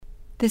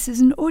This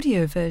is an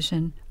audio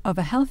version of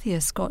a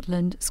Healthier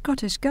Scotland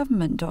Scottish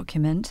Government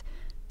document,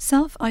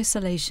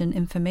 Self-Isolation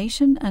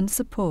Information and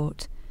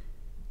Support.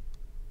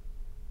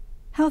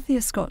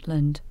 Healthier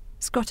Scotland,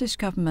 Scottish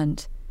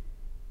Government,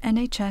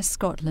 NHS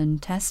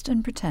Scotland Test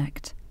and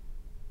Protect.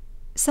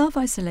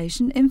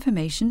 Self-Isolation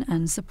Information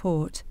and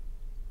Support.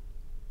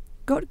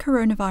 Got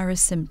coronavirus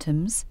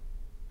symptoms?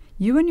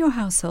 You and your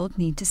household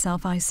need to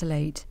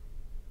self-isolate.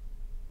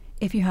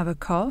 If you have a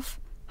cough,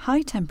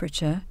 high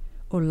temperature,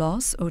 or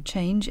loss or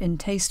change in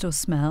taste or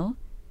smell,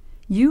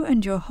 you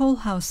and your whole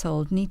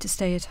household need to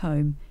stay at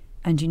home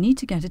and you need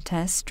to get a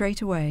test straight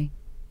away.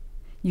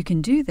 You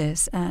can do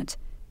this at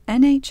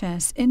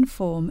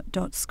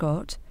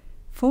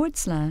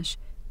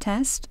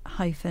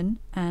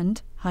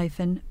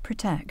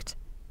nhsinform.scot/test-and-protect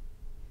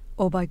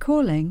or by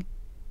calling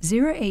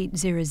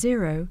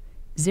 0800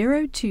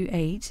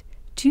 028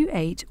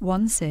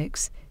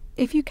 2816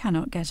 if you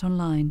cannot get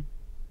online.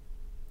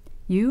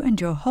 You and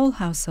your whole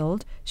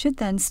household should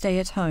then stay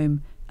at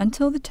home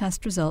until the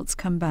test results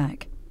come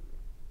back.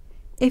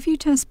 If you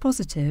test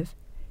positive,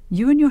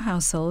 you and your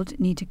household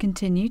need to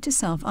continue to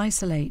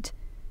self-isolate.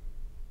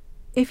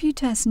 If you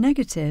test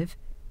negative,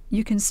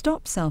 you can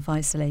stop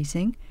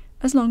self-isolating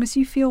as long as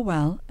you feel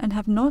well and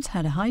have not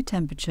had a high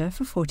temperature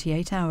for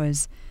 48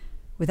 hours,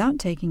 without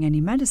taking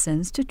any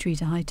medicines to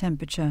treat a high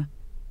temperature.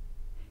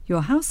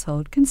 Your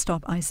household can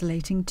stop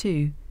isolating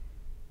too.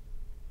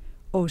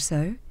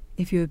 Also,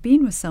 if you have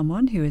been with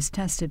someone who is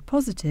tested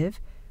positive,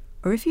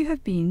 or if you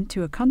have been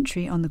to a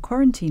country on the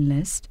quarantine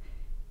list,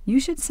 you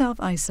should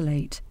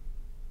self-isolate.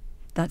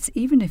 That's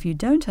even if you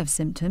don't have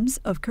symptoms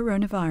of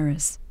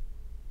coronavirus.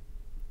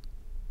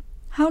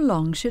 How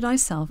long should I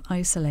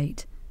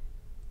self-isolate?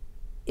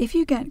 If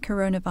you get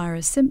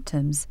coronavirus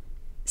symptoms,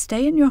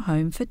 stay in your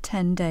home for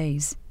 10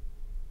 days.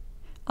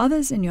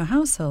 Others in your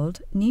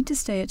household need to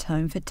stay at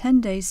home for 10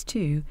 days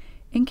too,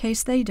 in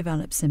case they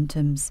develop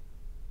symptoms.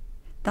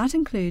 That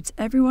includes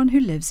everyone who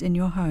lives in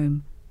your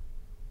home.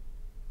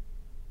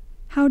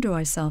 How do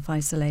I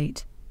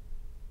self-isolate?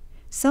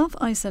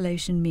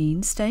 Self-isolation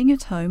means staying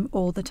at home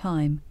all the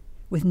time,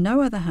 with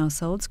no other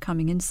households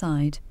coming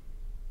inside.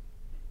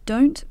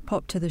 Don't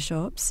pop to the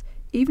shops,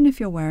 even if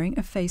you're wearing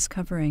a face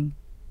covering.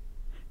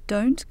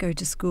 Don't go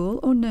to school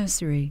or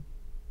nursery.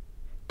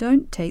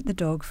 Don't take the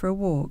dog for a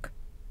walk.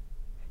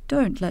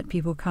 Don't let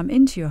people come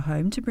into your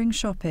home to bring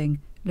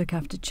shopping, look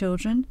after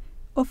children,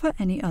 or for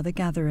any other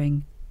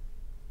gathering.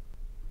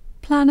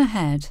 Plan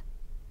ahead.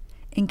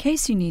 In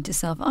case you need to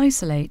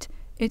self-isolate,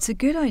 it's a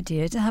good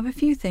idea to have a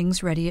few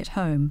things ready at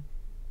home.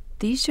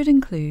 These should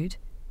include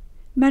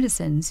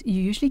medicines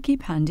you usually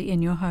keep handy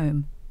in your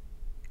home,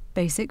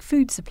 basic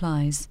food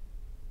supplies,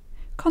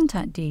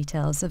 contact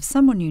details of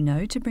someone you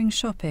know to bring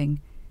shopping.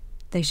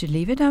 They should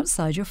leave it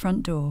outside your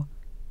front door,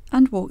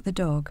 and walk the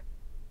dog.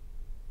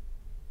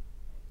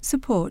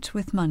 Support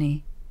with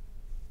money.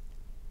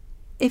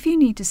 If you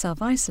need to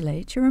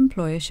self-isolate, your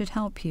employer should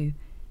help you,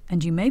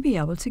 and you may be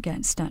able to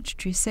get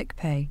statutory sick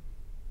pay.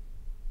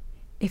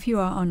 If you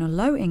are on a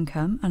low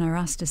income and are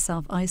asked to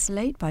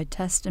self-isolate by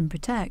Test and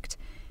Protect,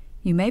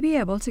 you may be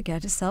able to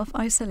get a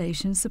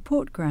self-isolation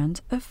support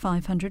grant of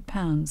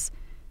 £500.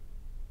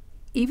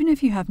 Even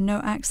if you have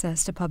no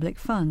access to public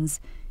funds,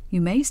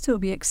 you may still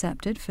be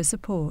accepted for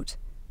support.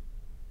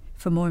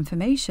 For more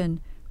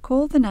information,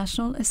 call the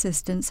National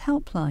Assistance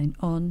Helpline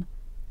on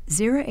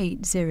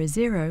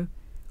 0800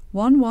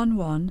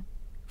 111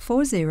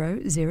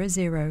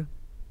 4000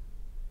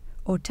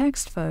 or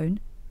text phone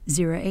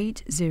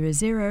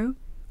 0800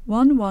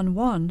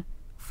 111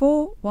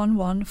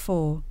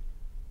 4114.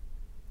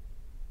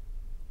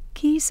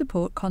 Key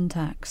support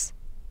contacts.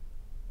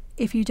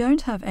 If you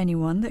don't have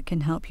anyone that can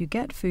help you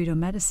get food or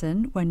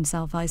medicine when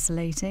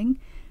self-isolating,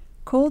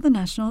 call the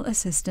National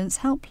Assistance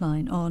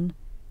Helpline on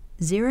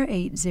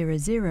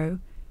 0800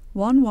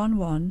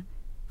 111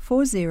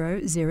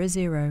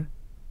 4000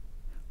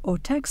 or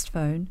text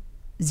phone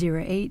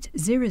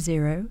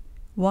 0800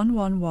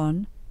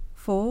 111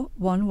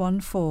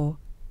 4114,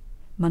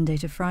 Monday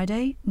to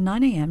Friday,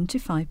 9 a.m. to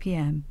 5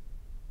 p.m.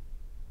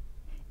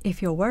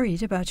 If you're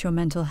worried about your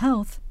mental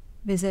health,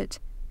 visit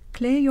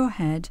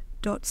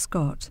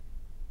clearyourhead.scot.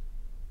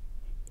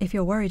 If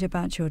you're worried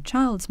about your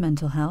child's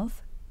mental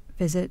health,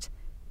 visit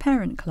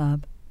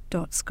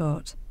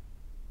parentclub.scot.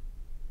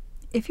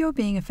 If you're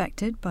being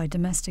affected by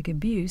domestic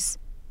abuse,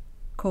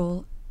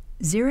 call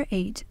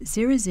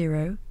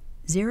 0800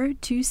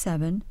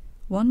 027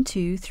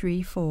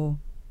 1234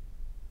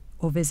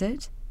 or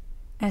visit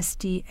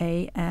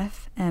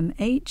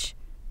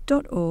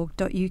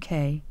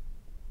sdafmh.org.uk.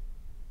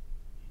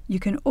 You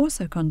can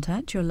also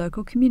contact your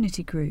local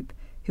community group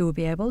who will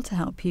be able to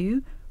help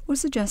you or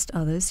suggest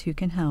others who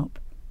can help.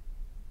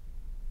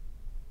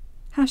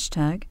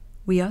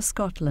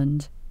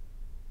 #WeAreScotland.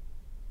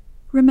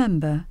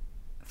 Remember,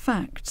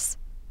 facts.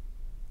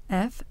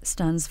 F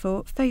stands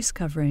for face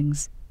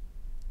coverings.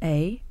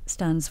 A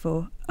stands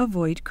for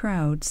avoid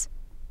crowds.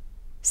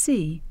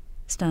 C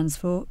stands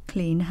for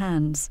clean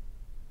hands.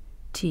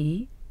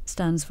 T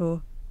stands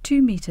for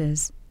 2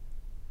 meters.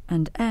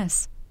 And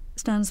S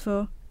stands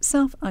for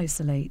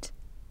self-isolate.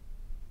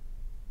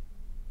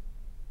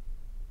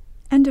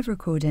 End of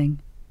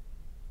recording.